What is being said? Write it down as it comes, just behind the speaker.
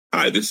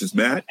Hi, this is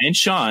Matt and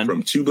Sean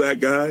from Two Black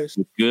Guys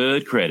with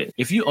Good Credit.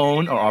 If you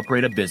own or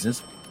operate a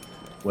business,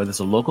 whether it's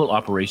a local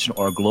operation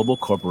or a global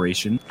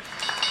corporation,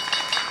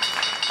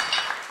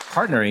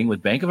 partnering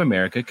with Bank of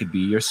America could be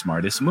your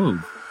smartest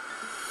move.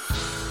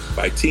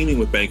 By teaming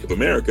with Bank of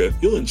America,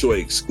 you'll enjoy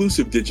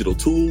exclusive digital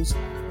tools,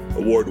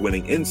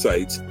 award-winning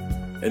insights,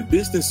 and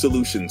business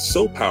solutions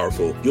so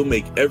powerful you'll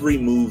make every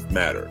move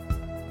matter.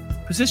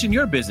 Position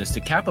your business to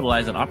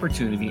capitalize on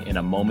opportunity in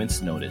a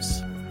moment's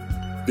notice.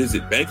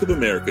 Visit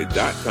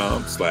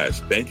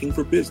bankofamerica.com/banking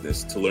for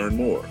business to learn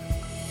more.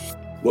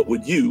 What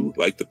would you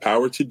like the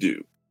power to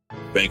do?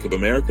 Bank of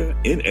America,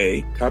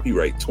 N.A.,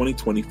 copyright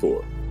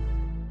 2024.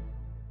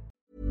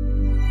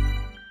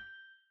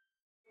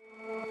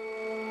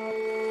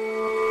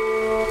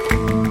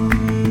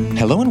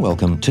 Hello and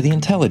welcome to The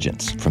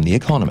Intelligence from The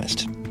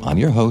Economist. I'm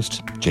your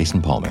host, Jason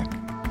Palmer.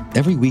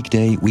 Every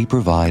weekday, we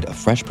provide a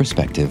fresh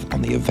perspective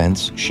on the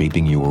events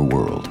shaping your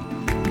world.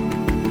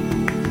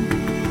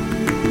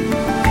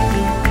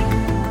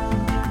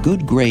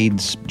 Good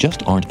grades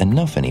just aren't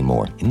enough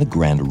anymore in the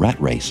grand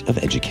rat race of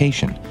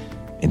education.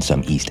 In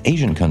some East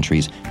Asian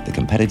countries, the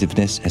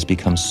competitiveness has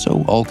become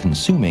so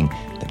all-consuming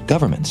that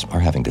governments are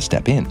having to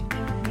step in.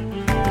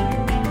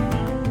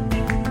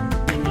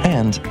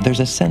 And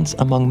there's a sense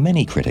among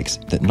many critics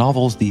that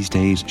novels these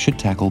days should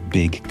tackle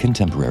big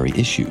contemporary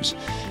issues.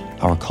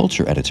 Our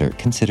culture editor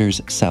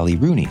considers Sally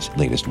Rooney's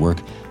latest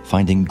work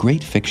finding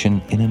great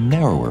fiction in a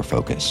narrower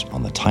focus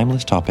on the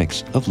timeless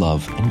topics of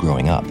love and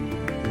growing up.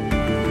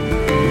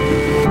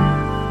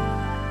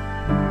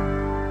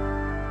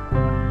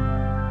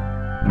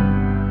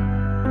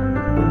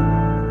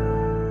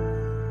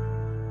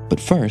 But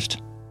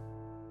first,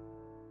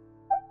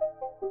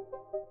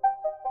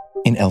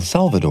 in El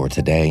Salvador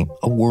today,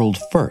 a world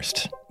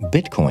first,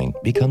 Bitcoin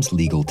becomes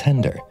legal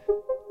tender.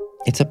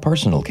 It's a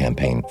personal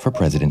campaign for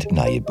President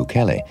Nayib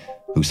Bukele,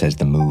 who says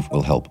the move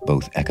will help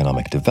both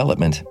economic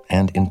development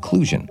and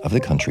inclusion of the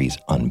country's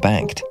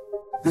unbanked.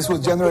 This will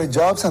generate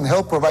jobs and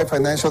help provide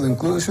financial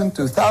inclusion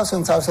to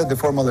thousands outside the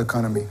formal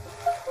economy.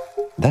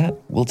 That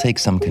will take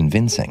some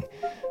convincing.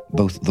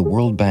 Both the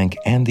World Bank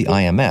and the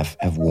IMF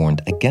have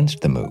warned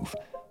against the move,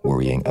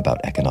 worrying about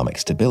economic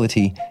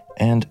stability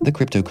and the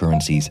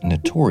cryptocurrency's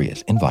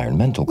notorious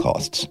environmental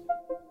costs.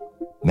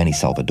 Many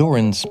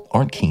Salvadorans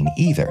aren't keen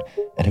either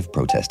and have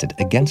protested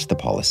against the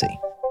policy.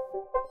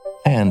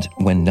 And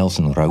when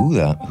Nelson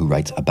Rauda, who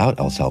writes about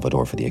El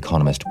Salvador for The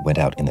Economist, went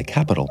out in the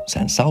capital,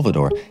 San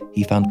Salvador,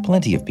 he found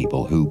plenty of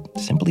people who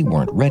simply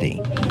weren't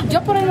ready. Yo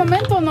por el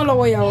momento no lo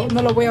voy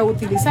a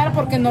utilizar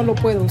porque no lo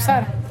puedo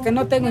usar, porque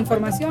no tengo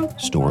información.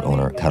 Store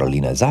owner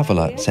Carolina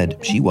Zavala said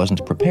she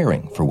wasn't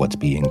preparing for what's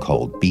being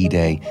called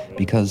B-Day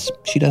because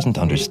she doesn't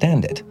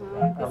understand it.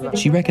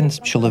 She reckons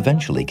she'll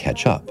eventually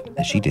catch up,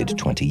 as she did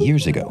 20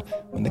 years ago,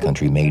 when the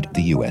country made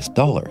the US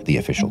dollar the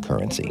official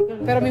currency.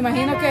 Pero me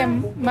imagino que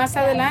más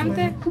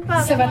adelante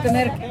se va a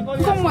tener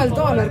como el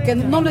dólar, que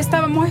no lo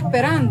estábamos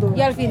esperando,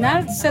 y al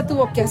final se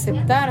tuvo que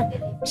aceptar.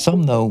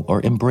 Some, though,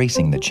 are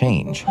embracing the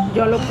change.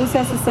 Yo lo puse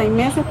hace 6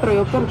 meses, pero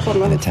yo por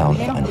In the town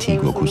of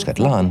Antigua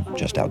Cuscatlán,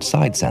 just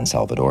outside San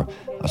Salvador,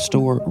 a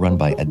store run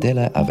by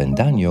Adela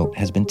Avendaño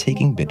has been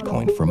taking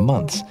Bitcoin for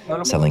months,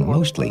 selling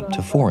mostly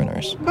to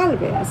foreigners.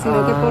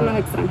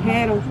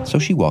 So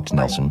she walked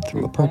Nelson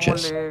through a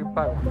purchase.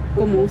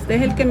 Como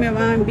usted es el que me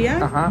va a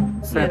enviar,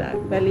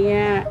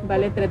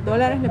 vale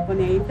 $3, le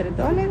pone ahí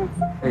 $3.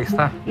 Ahí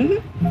está.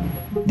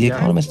 The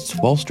Economist's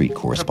Wall Street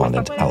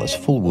correspondent, Alice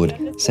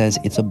Fullwood, says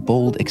it's a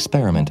bold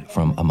experiment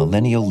from a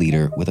millennial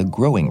leader with a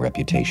growing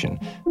reputation,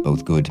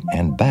 both good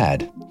and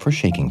bad, for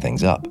shaking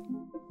things up.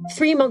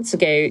 3 months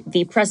ago,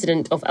 the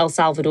president of El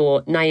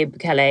Salvador, Nayib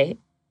Bukele,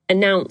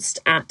 announced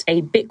at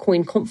a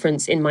Bitcoin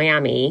conference in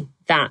Miami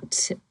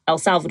that El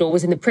Salvador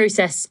was in the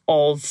process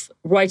of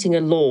writing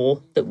a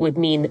law that would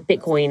mean that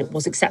Bitcoin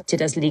was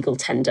accepted as legal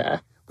tender.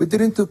 We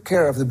didn't take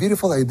care of the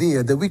beautiful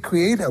idea that we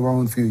create our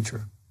own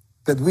future,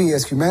 that we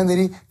as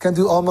humanity can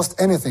do almost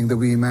anything that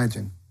we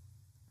imagine.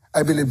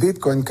 I believe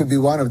Bitcoin could be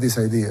one of these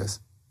ideas.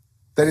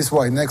 That is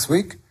why next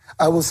week,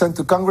 I will send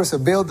to Congress a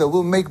bill that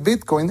will make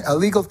Bitcoin a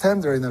legal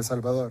tender in El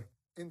Salvador.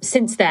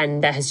 Since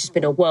then, there has just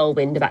been a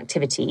whirlwind of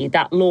activity.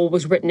 That law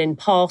was written and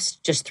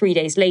passed just 3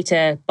 days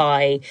later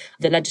by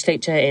the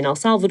legislature in El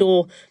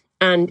Salvador,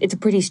 and it's a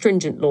pretty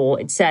stringent law.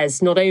 It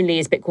says not only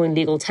is Bitcoin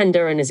legal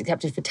tender and is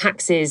accepted for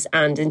taxes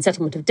and in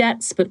settlement of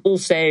debts, but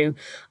also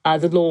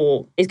the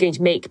law is going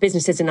to make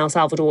businesses in El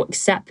Salvador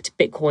accept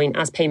Bitcoin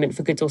as payment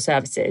for goods or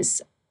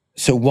services.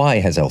 So why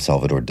has El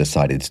Salvador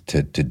decided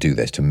to do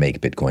this, to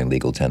make Bitcoin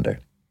legal tender?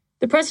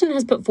 The president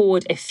has put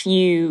forward a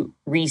few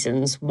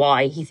reasons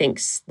why he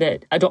thinks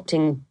that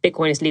adopting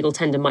Bitcoin as legal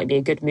tender might be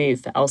a good move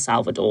for El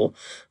Salvador.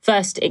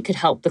 First, it could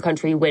help the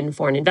country win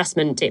foreign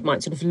investment. It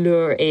might sort of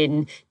lure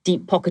in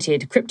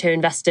deep-pocketed crypto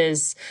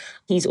investors.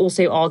 He's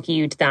also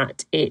argued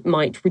that it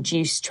might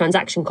reduce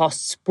transaction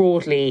costs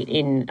broadly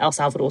in El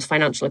Salvador's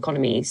financial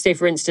economy. So,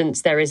 for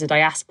instance, there is a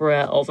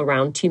diaspora of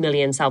around 2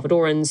 million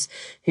Salvadorans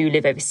who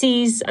live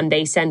overseas, and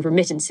they send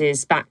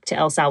remittances back to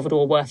El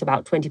Salvador worth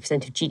about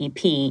 20% of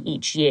GDP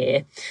each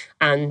year.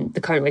 And the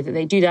current way that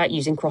they do that,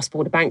 using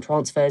cross-border bank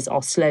transfers,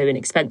 are slow and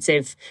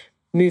expensive.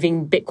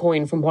 Moving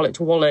Bitcoin from wallet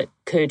to wallet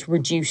could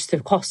reduce the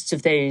costs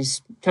of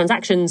those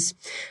transactions.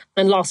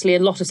 And lastly, a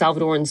lot of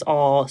Salvadorans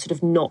are sort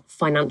of not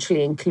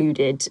financially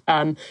included.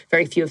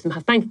 Very few of them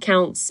have bank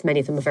accounts. Many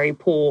of them are very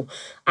poor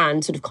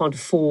and sort of can't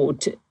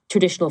afford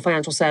traditional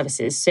financial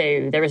services.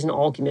 So there is an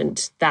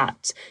argument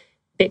that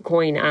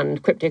Bitcoin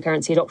and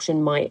cryptocurrency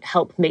adoption might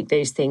help make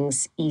those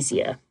things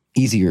easier.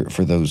 Easier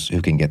for those who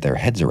can get their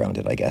heads around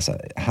it, I guess.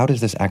 How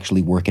does this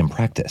actually work in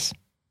practice?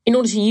 In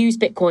order to use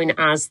Bitcoin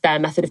as their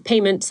method of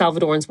payment,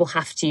 Salvadorans will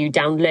have to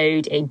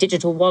download a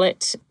digital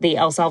wallet. The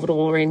El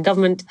Salvadorian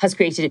government has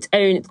created its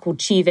own. It's called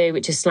Chivo,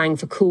 which is slang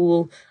for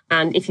cool.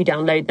 And if you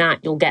download that,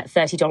 you'll get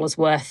 $30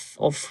 worth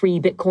of free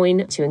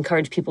Bitcoin to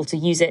encourage people to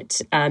use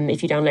it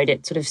if you download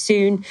it sort of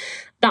soon.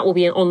 That will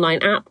be an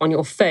online app on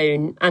your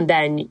phone, and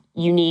then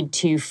you need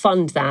to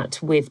fund that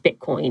with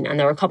Bitcoin. And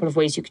there are a couple of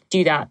ways you could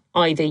do that.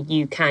 Either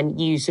you can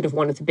use sort of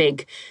one of the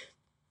big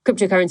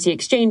cryptocurrency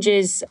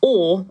exchanges,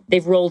 or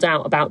they've rolled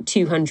out about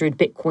 200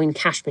 Bitcoin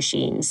cash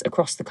machines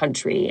across the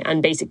country.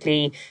 And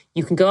basically,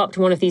 you can go up to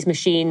one of these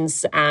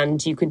machines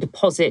and you can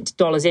deposit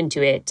dollars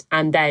into it.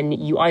 And then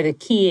you either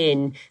key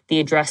in the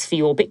address for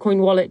your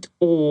Bitcoin wallet,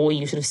 or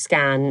you sort of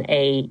scan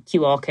a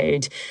QR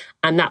code.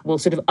 And that will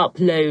sort of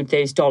upload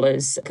those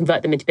dollars,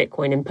 convert them into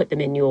Bitcoin and put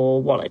them in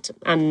your wallet.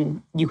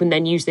 And you can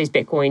then use those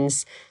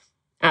Bitcoins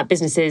at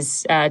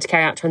businesses to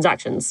carry out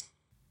transactions.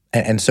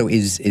 And so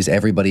is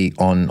everybody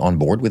on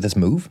board with this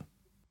move?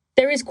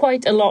 There is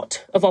quite a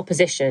lot of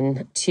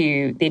opposition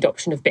to the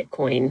adoption of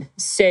Bitcoin.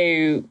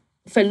 So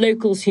for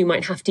locals who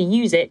might have to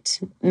use it,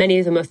 many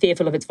of them are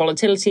fearful of its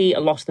volatility. A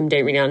lot of them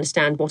don't really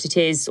understand what it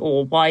is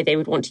or why they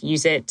would want to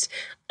use it.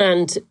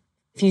 And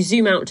if you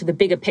zoom out to the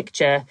bigger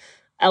picture,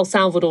 El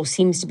Salvador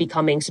seems to be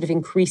becoming sort of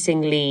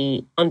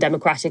increasingly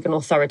undemocratic and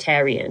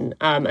authoritarian.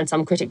 And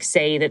some critics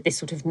say that this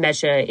sort of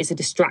measure is a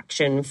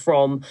distraction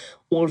from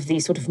all of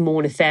these sort of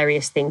more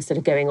nefarious things that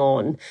are going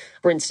on.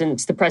 For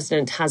instance, the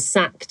president has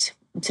sacked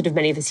sort of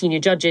many of the senior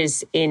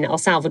judges in El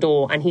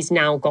Salvador, and he's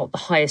now got the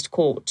highest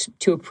court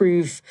to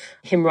approve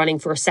him running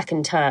for a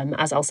second term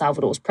as El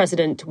Salvador's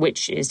president,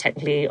 which is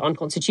technically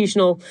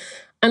unconstitutional.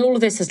 And all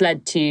of this has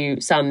led to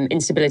some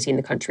instability in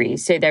the country.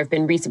 So there have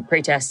been recent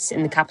protests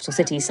in the capital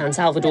city, San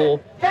Salvador,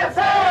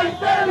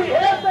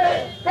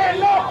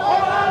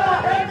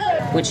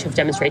 which have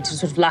demonstrated a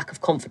sort of lack of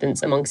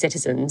confidence among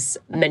citizens,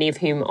 many of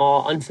whom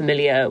are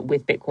unfamiliar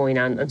with Bitcoin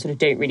and sort of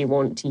don't really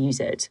want to use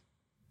it.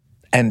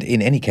 And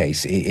in any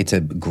case, it's a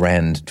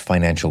grand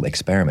financial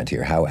experiment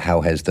here.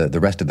 How has the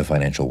rest of the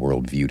financial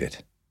world viewed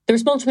it? The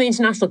response from the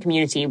international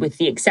community, with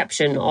the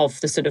exception of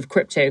the sort of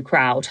crypto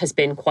crowd, has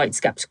been quite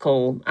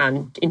sceptical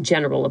and in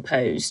general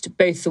opposed.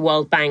 Both the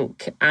World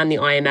Bank and the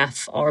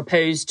IMF are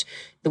opposed.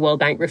 The World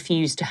Bank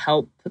refused to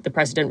help the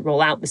president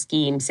roll out the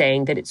scheme,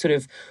 saying that it sort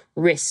of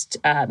risked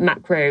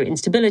macro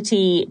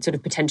instability. It sort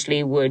of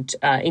potentially would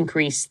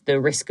increase the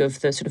risk of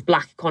the sort of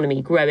black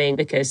economy growing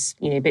because,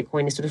 you know,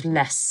 Bitcoin is sort of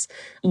less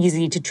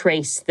easy to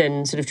trace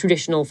than sort of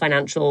traditional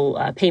financial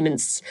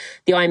payments.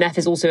 The IMF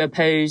is also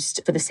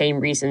opposed for the same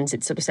reasons.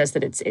 It sort of says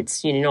that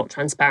it's you know, not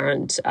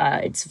transparent,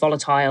 it's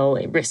volatile,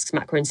 it risks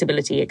macro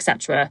instability,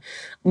 etc.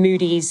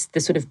 Moody's, the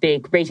sort of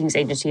big ratings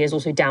agency, has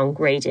also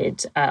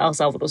downgraded El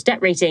Salvador's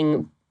debt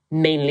rating,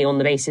 mainly on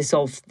the basis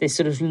of this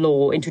sort of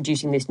law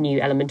introducing this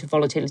new element of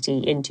volatility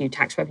into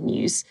tax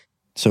revenues.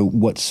 So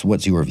what's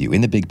your view?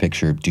 In the big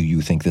picture, do you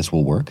think this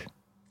will work?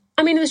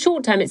 I mean, in the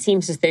short term, it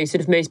seems as though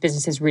sort of most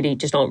businesses really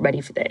just aren't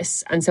ready for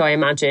this. And so I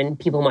imagine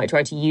people might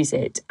try to use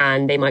it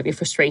and they might be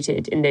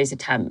frustrated in those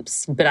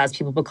attempts. But as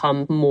people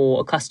become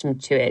more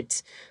accustomed to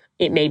it,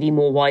 it may be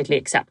more widely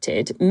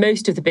accepted.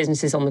 Most of the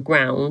businesses on the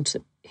ground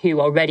who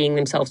are readying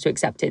themselves to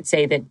accept it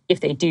say that if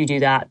they do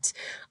that,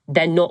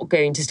 they're not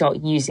going to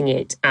start using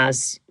it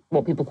as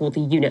what people call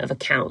the unit of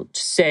account.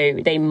 So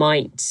they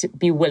might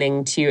be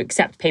willing to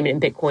accept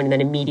payment in Bitcoin and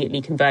then immediately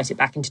convert it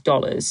back into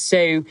dollars.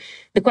 So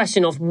the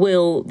question of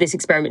will this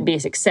experiment be a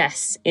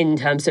success in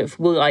terms of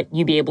will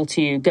you be able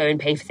to go and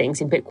pay for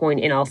things in Bitcoin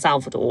in El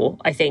Salvador?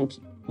 I think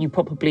you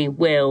probably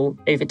will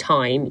over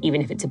time,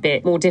 even if it's a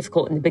bit more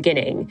difficult in the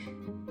beginning.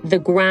 The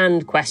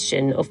grand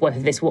question of whether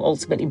this will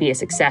ultimately be a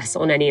success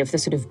on any of the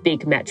sort of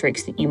big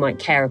metrics that you might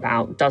care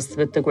about. Does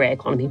the grey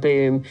economy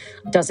boom?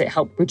 Does it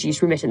help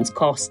reduce remittance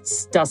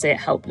costs? Does it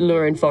help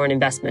lure in foreign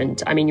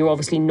investment? I mean, you're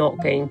obviously not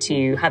going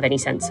to have any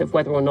sense of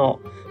whether or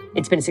not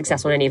it's been a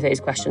success on any of those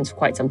questions for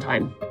quite some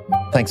time.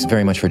 Thanks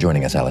very much for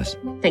joining us, Alice.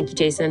 Thank you,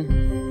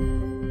 Jason.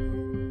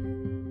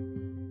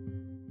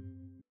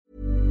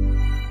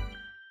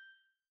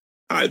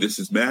 Hi, this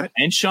is Matt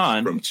And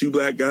Sean from Two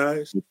Black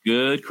Guys with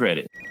good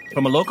credit.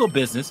 From a local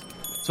business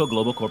to a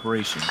global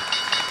corporation.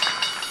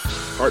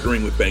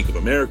 Partnering with Bank of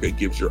America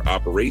gives your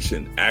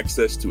operation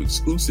access to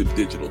exclusive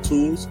digital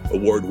tools,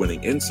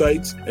 award-winning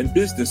insights, and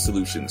business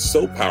solutions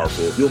so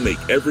powerful you'll make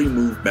every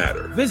move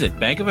matter. Visit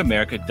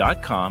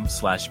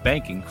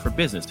bankofamerica.com/banking for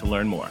business to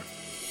learn more.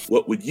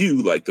 What would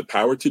you like the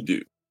power to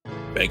do?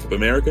 Bank of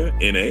America,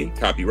 N.A.,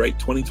 copyright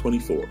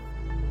 2024.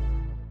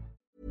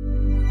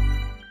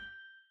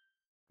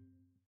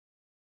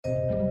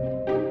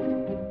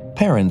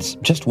 Parents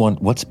just want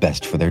what's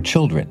best for their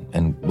children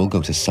and will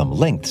go to some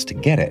lengths to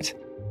get it.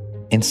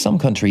 In some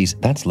countries,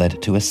 that's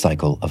led to a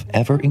cycle of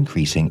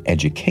ever-increasing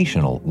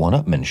educational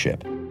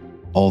one-upmanship.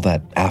 All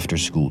that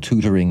after-school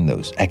tutoring,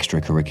 those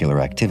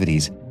extracurricular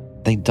activities,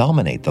 they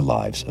dominate the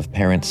lives of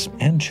parents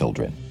and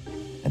children.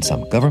 And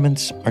some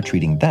governments are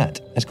treating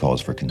that as cause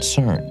for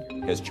concern.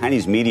 Because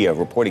Chinese media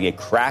reporting a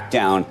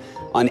crackdown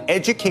on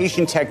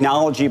education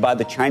technology by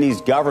the Chinese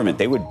government.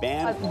 They would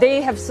ban...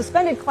 They have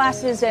suspended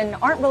classes and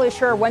aren't really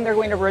sure when they're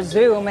going to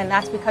resume, and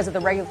that's because of the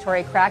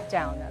regulatory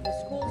crackdown. The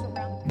schools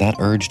around... That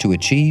urge to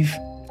achieve,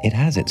 it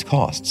has its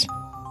costs.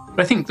 But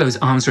I think those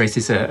arms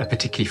races are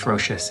particularly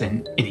ferocious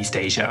in East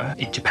Asia,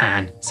 in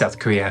Japan, South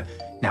Korea,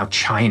 now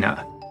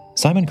China.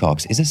 Simon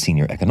Cox is a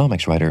senior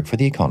economics writer for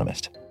The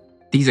Economist.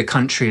 These are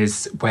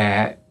countries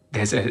where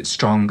there's a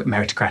strong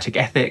meritocratic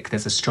ethic,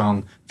 there's a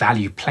strong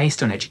value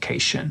placed on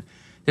education.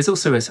 There's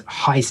also a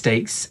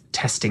high-stakes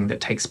testing that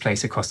takes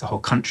place across the whole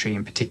country,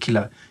 in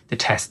particular the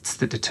tests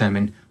that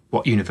determine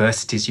what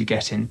universities you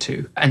get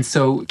into. And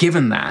so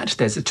given that,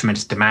 there's a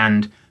tremendous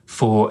demand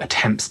for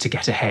attempts to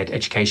get ahead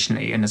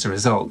educationally, and as a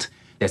result,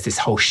 there's this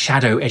whole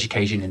shadow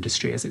education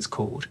industry, as it's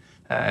called,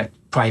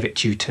 private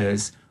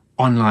tutors,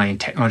 online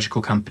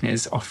technological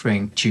companies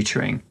offering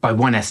tutoring. By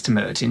one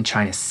estimate, in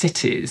China's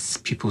cities,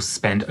 pupils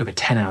spend over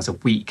 10 hours a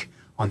week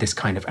on this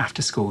kind of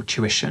after-school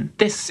tuition.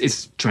 This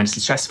is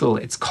tremendously stressful,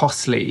 it's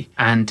costly,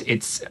 and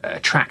it's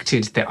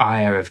attracted the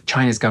ire of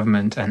China's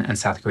government and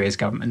South Korea's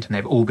government, and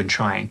they've all been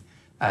trying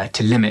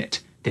to limit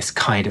this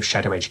kind of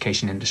shadow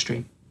education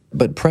industry.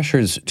 But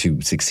pressures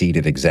to succeed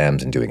at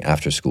exams and doing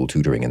after-school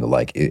tutoring and the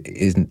like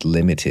isn't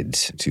limited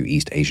to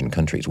East Asian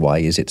countries. Why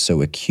is it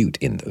so acute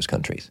in those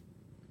countries?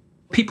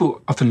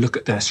 People often look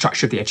at the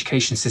structure of the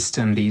education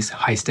system, these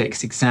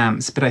high-stakes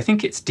exams, but I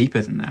think it's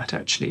deeper than that,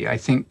 actually. I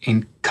think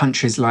in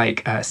countries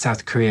like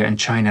South Korea and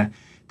China,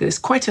 there's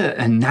quite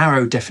a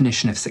narrow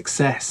definition of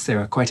success.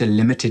 There are quite a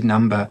limited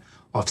number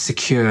of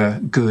secure,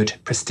 good,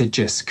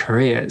 prestigious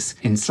careers.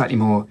 In slightly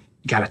more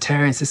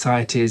egalitarian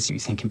societies, you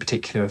think in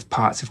particular of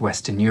parts of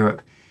Western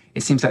Europe,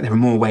 it seems like there are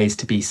more ways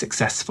to be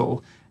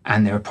successful,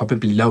 and there are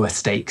probably lower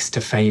stakes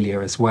to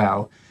failure as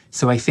well.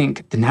 So I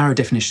think the narrow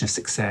definition of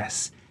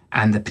success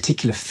and the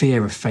particular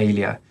fear of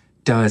failure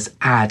does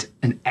add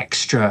an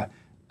extra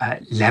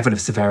level of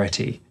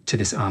severity to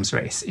this arms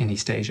race in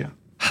East Asia.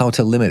 How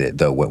to limit it,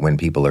 though, when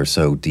people are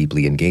so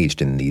deeply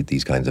engaged in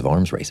these kinds of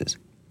arms races?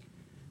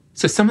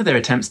 So some of their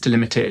attempts to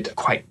limit it are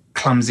quite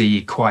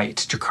clumsy,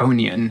 quite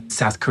draconian.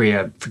 South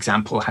Korea, for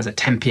example, has a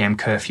 10 p.m.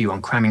 curfew on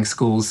cramming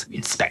schools.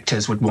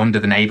 Inspectors would wander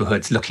the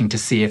neighborhoods looking to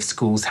see if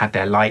schools had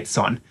their lights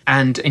on.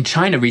 And in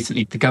China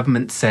recently, the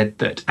government said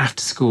that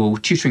after-school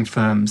tutoring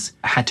firms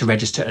had to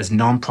register as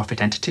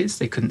non-profit entities.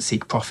 They couldn't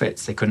seek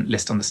profits, they couldn't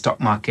list on the stock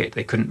market,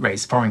 they couldn't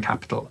raise foreign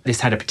capital.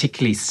 This had a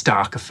particularly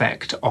stark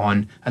effect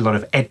on a lot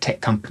of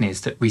edtech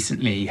companies that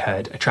recently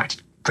had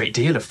attracted great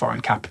deal of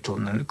foreign capital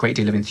and a great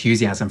deal of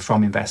enthusiasm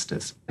from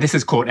investors. This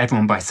has caught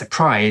everyone by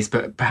surprise,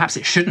 but perhaps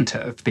it shouldn't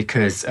have,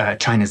 because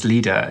China's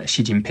leader,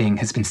 Xi Jinping,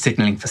 has been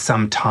signalling for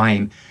some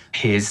time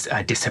his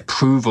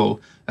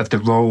disapproval of the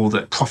role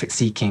that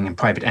profit-seeking and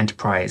private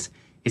enterprise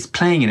is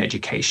playing in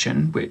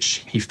education,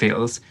 which he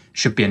feels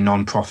should be a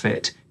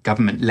non-profit,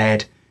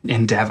 government-led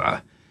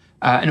endeavour.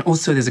 And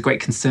also there's a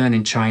great concern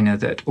in China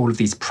that all of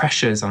these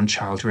pressures on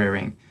child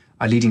rearing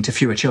are leading to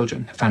fewer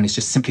children. Families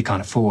just simply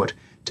can't afford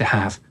to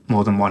have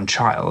more than one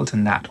child,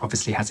 and that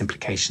obviously has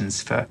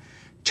implications for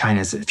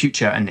China's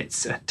future and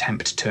its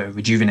attempt to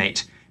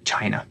rejuvenate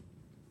China.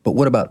 But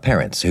what about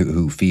parents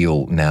who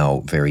feel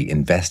now very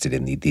invested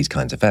in these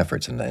kinds of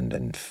efforts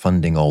and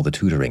funding all the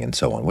tutoring and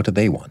so on? What do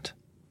they want?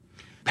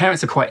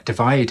 Parents are quite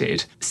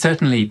divided.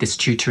 Certainly this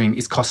tutoring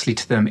is costly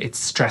to them, it's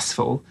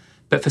stressful,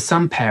 but for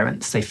some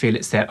parents, they feel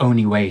it's their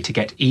only way to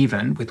get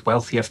even with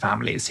wealthier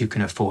families who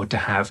can afford to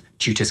have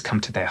tutors come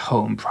to their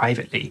home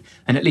privately.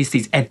 And at least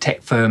these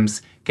edtech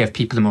firms give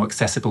people a more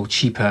accessible,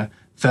 cheaper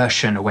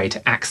version, a way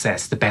to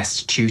access the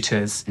best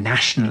tutors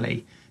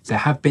nationally. There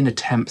have been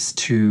attempts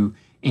to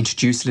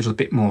introduce a little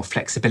bit more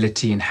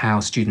flexibility in how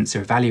students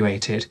are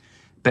evaluated,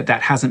 but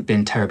that hasn't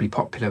been terribly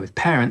popular with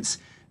parents.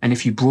 And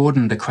if you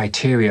broaden the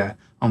criteria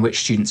on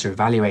which students are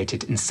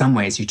evaluated, in some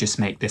ways you just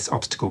make this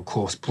obstacle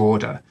course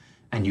broader,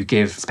 and you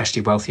give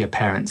especially wealthier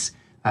parents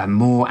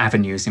more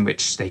avenues in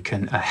which they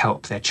can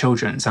help their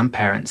children. Some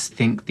parents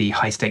think the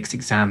high-stakes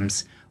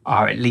exams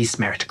are at least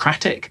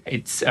meritocratic.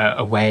 It's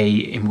a way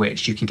in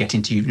which you can get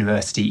into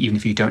university even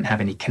if you don't have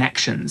any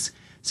connections.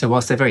 So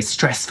whilst they're very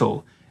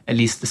stressful, at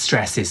least the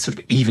stress is sort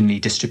of evenly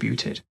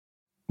distributed.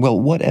 Well,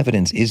 what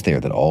evidence is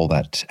there that all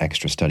that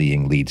extra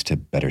studying leads to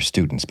better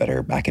students,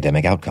 better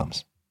academic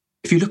outcomes?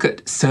 If you look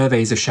at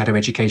surveys of shadow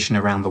education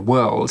around the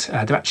world,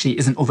 there actually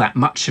isn't all that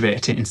much of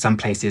it in some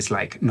places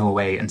like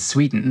Norway and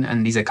Sweden.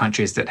 And these are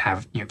countries that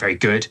have very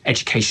good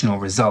educational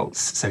results.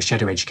 So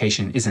shadow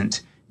education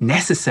isn't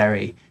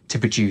necessary to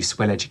produce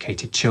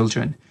well-educated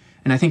children.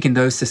 And I think in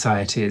those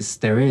societies,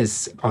 there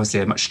is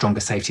obviously a much stronger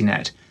safety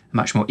net, a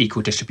much more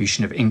equal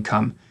distribution of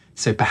income.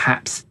 So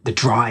perhaps the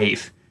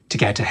drive to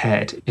get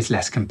ahead is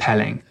less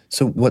compelling.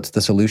 So what's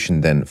the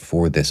solution then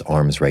for this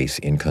arms race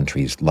in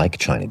countries like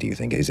China, do you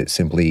think? Is it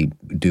simply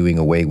doing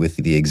away with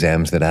the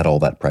exams that add all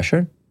that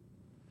pressure?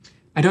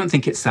 I don't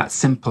think it's that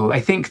simple. I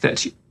think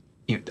that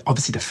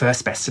obviously the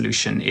first best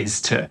solution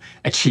is to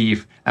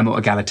achieve a more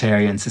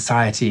egalitarian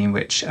society in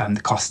which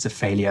the costs of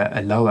failure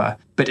are lower.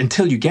 But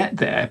until you get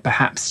there,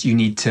 perhaps you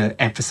need to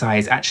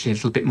emphasize actually a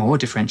little bit more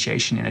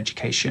differentiation in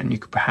education. You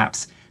could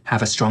perhaps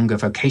have a stronger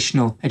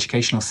vocational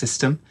educational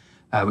system,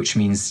 which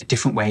means a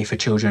different way for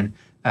children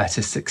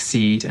to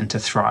succeed and to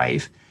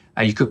thrive.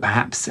 You could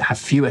perhaps have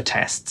fewer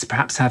tests,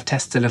 perhaps have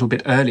tests a little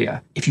bit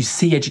earlier. If you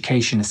see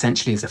education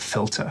essentially as a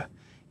filter,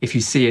 if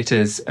you see it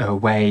as a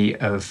way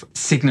of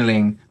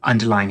signaling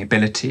underlying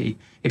ability,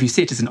 if you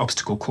see it as an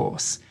obstacle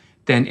course,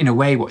 then in a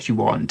way what you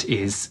want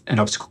is an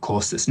obstacle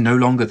course that's no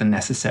longer than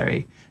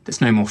necessary,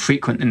 that's no more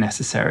frequent than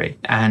necessary,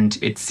 and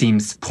it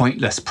seems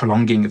pointless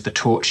prolonging of the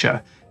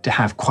torture to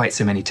have quite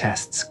so many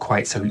tests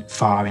quite so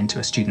far into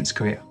a student's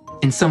career.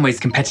 In some ways,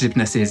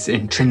 competitiveness is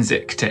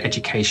intrinsic to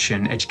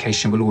education.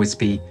 Education will always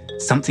be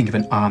something of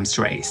an arms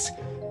race.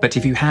 But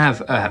if you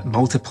have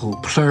multiple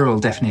plural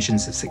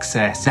definitions of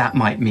success, that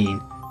might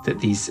mean that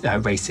these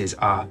races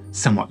are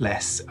somewhat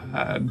less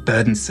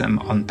burdensome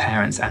on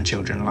parents and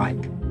children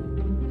alike.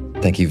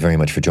 Thank you very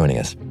much for joining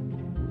us.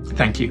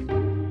 Thank you.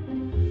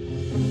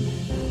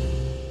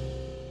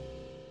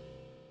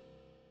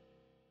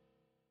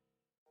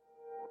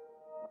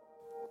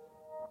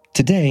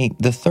 Today,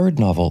 the third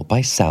novel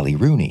by Sally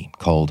Rooney,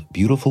 called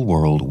Beautiful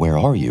World, Where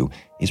Are You?,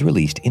 is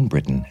released in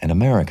Britain and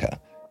America.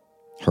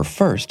 Her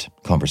first,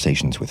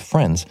 Conversations with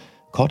Friends,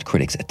 caught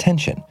critics'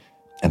 attention,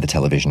 and the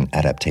television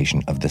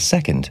adaptation of the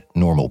second,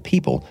 Normal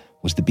People,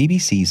 was the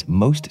BBC's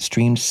most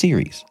streamed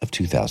series of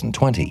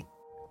 2020.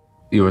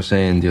 You were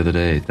saying the other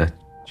day that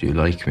you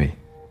like me.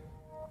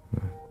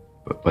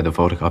 But by the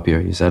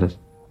photocopier, you said it.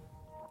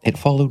 It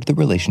followed the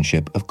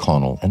relationship of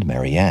Connell and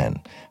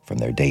Marianne, from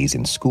their days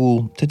in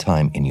school to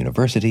time in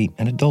university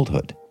and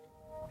adulthood.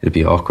 It'd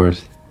be awkward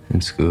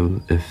in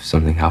school if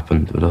something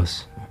happened with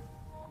us.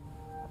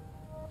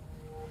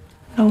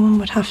 No one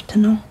would have to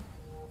know.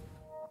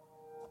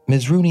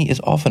 Ms. Rooney is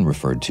often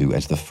referred to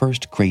as the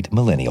first great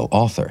millennial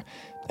author,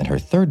 and her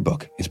third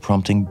book is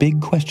prompting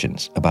big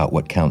questions about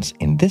what counts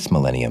in this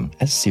millennium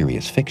as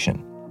serious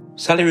fiction.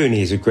 Sally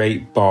Rooney is a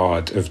great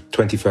bard of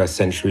 21st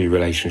century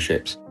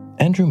relationships.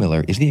 Andrew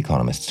Miller is The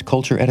Economist's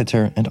culture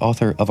editor and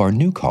author of our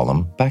new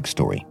column,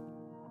 Backstory.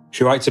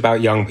 She writes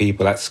about young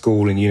people at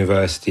school and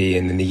university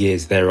and in the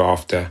years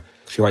thereafter.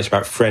 She writes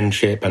about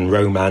friendship and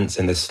romance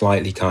and the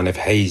slightly kind of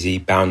hazy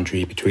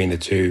boundary between the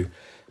two.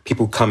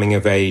 People coming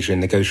of age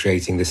and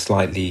negotiating the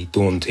slightly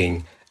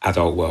daunting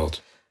adult world.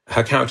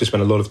 Her characters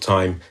spend a lot of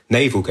time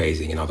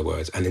navel-gazing, in other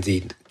words, and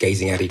indeed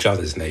gazing at each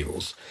other's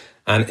navels.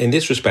 And in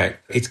this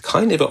respect, it's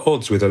kind of at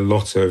odds with a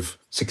lot of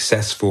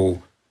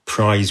successful,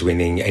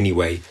 prize-winning,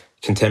 anyway,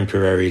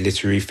 contemporary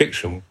literary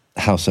fiction.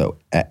 How so?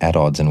 At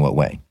odds in what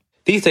way?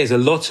 These days, a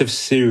lot of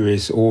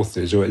serious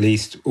authors, or at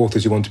least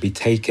authors who want to be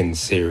taken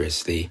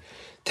seriously,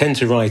 tend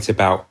to write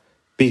about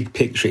big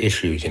picture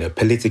issues,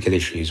 political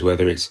issues,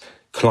 whether it's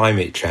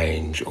climate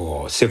change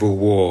or civil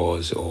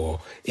wars or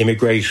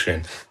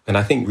immigration. And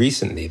I think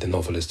recently the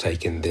novel has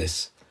taken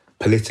this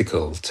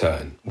political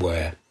turn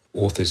where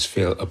authors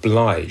feel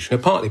obliged,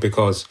 partly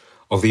because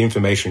of the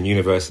information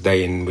universe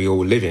today we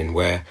all live in,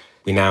 where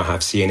we now have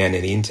CNN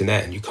and the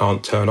internet and you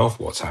can't turn off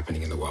what's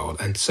happening in the world.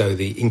 And so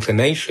the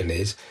inclination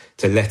is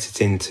to let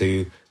it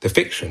into the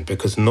fiction,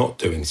 because not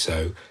doing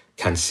so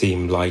can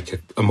seem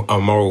like a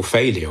moral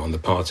failure on the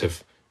part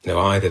of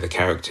either the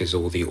characters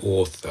or the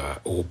author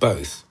or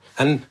both.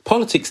 And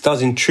politics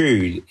does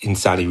intrude in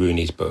Sally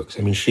Rooney's books.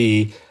 I mean,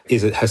 she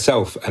is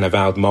herself an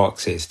avowed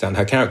Marxist, and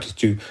her characters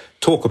do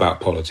talk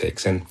about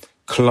politics and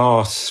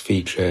class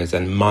features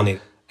and money.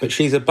 But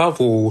she's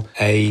above all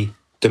a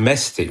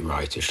domestic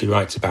writer. She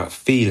writes about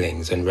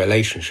feelings and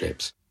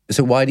relationships.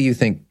 So why do you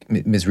think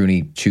Ms.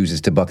 Rooney chooses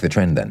to buck the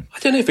trend then? I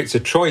don't know if it's a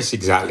choice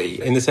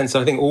exactly, in the sense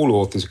that I think all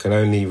authors can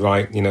only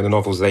write, the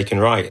novels they can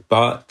write.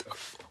 But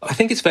I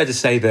think it's fair to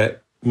say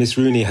that Ms.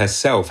 Rooney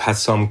herself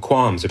has some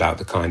qualms about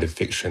the kind of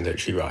fiction that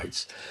she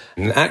writes.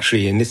 And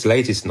actually, in this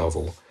latest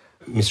novel,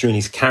 Ms.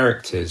 Rooney's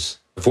characters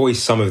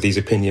voice some of these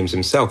opinions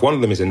themselves. One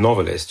of them is a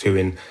novelist who,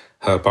 in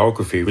her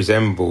biography,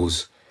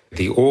 resembles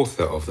the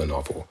author of the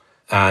novel.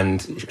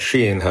 And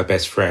she and her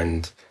best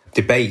friend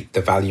debate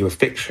the value of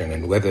fiction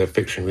and whether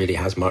fiction really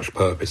has much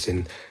purpose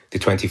in the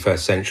 21st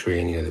century.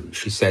 And,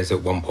 she says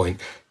at one point,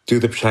 do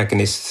the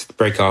protagonists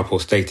break up or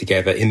stay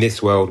together? In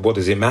this world, what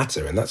does it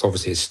matter? And that's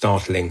obviously a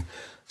startling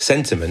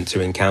sentiment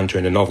to encounter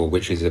in a novel,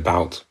 which is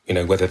about,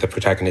 whether the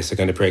protagonists are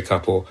going to break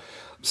up or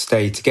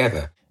stay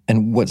together.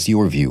 And what's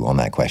your view on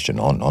that question,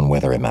 on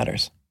whether it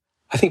matters?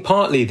 I think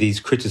partly these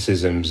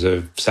criticisms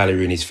of Sally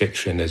Rooney's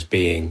fiction as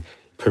being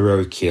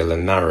parochial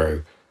and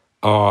narrow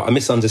are a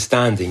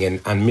misunderstanding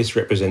and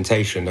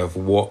misrepresentation of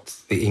what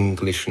the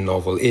English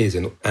novel is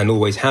and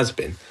always has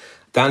been.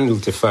 Daniel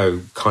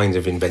Defoe kind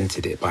of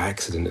invented it by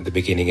accident at the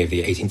beginning of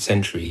the 18th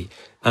century.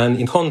 And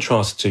in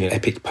contrast to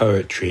epic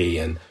poetry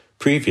and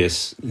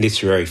previous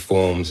literary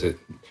forms that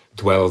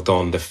dwelled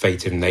on the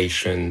fate of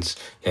nations,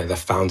 the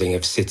founding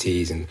of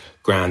cities and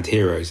grand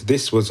heroes,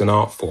 this was an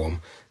art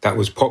form that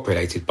was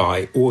populated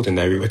by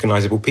ordinary,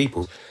 recognisable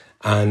people.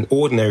 And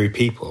ordinary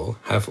people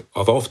have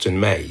often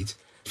made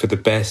for the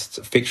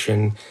best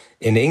fiction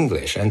in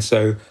English. And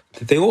so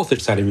the author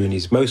Sally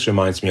Rooney's most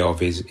reminds me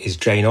of is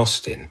Jane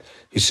Austen,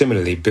 who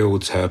similarly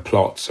builds her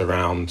plots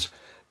around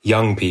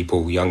young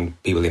people in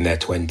their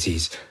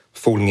 20s,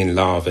 falling in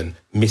love and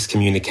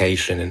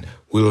miscommunication and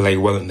will they,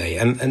 won't they.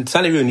 And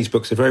Sally Rooney's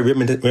books are very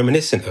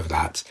reminiscent of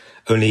that,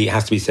 only it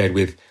has to be said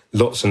with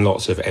lots and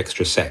lots of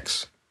extra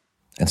sex.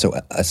 And so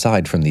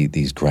aside from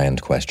these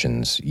grand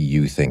questions,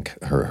 you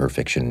think her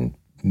fiction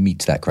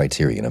meets that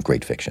criterion of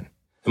great fiction?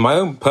 My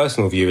own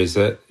personal view is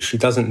that she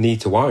doesn't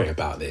need to worry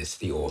about this,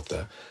 the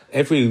author.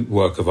 Every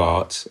work of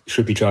art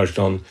should be judged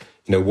on,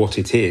 what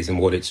it is and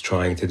what it's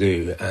trying to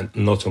do, and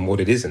not on what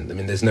it isn't. I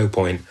mean, there's no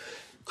point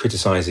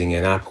criticising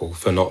an apple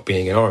for not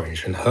being an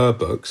orange. And her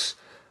books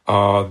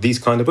are these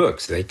kind of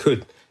books. They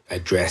could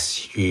address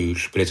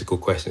huge political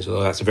questions,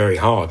 although that's very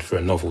hard for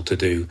a novel to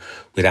do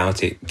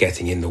without it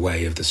getting in the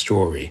way of the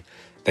story.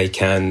 They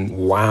can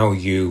wow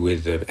you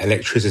with the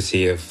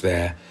electricity of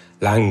their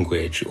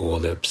language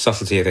or the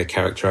subtlety of their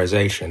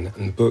characterization,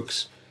 and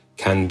books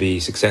can be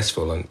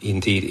successful and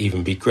indeed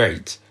even be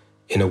great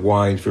in a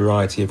wide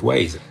variety of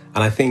ways.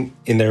 And I think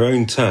in their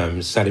own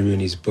terms, Sally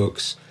Rooney's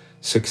books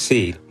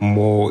succeed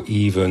more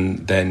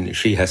even than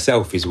she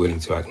herself is willing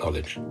to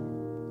acknowledge.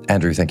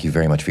 Andrew, thank you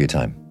very much for your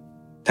time.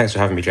 Thanks for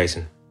having me,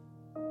 Jason.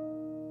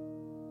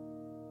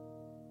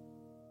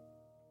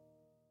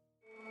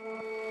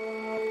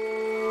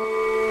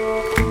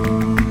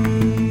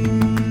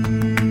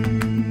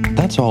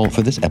 That's all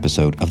for this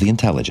episode of The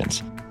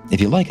Intelligence.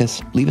 If you like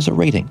us, leave us a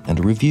rating and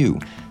a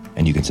review.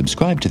 And you can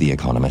subscribe to The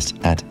Economist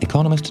at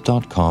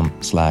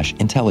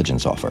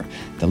economist.com/intelligence offer.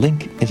 The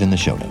link is in the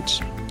show notes.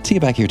 See you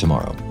back here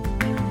tomorrow.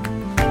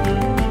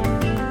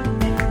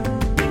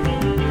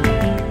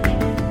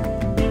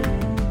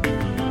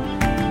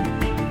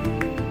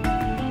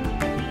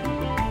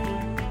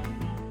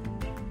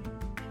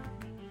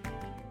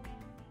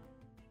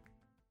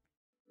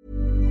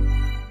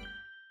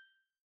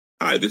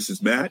 Hi, this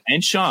is Matt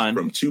and Sean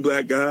from Two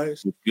Black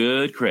Guys with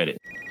Good Credit.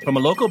 From a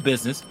local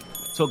business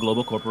to a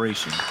global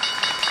corporation,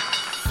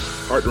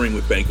 partnering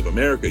with Bank of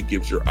America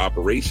gives your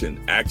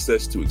operation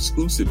access to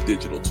exclusive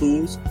digital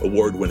tools,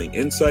 award-winning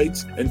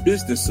insights, and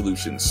business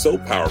solutions so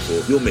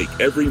powerful you'll make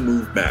every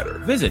move matter.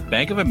 Visit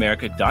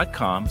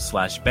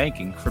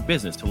bankofamerica.com/banking for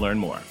business to learn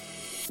more.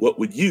 What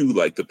would you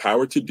like the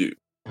power to do?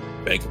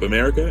 Bank of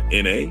America,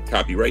 N.A.,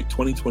 copyright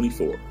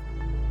 2024.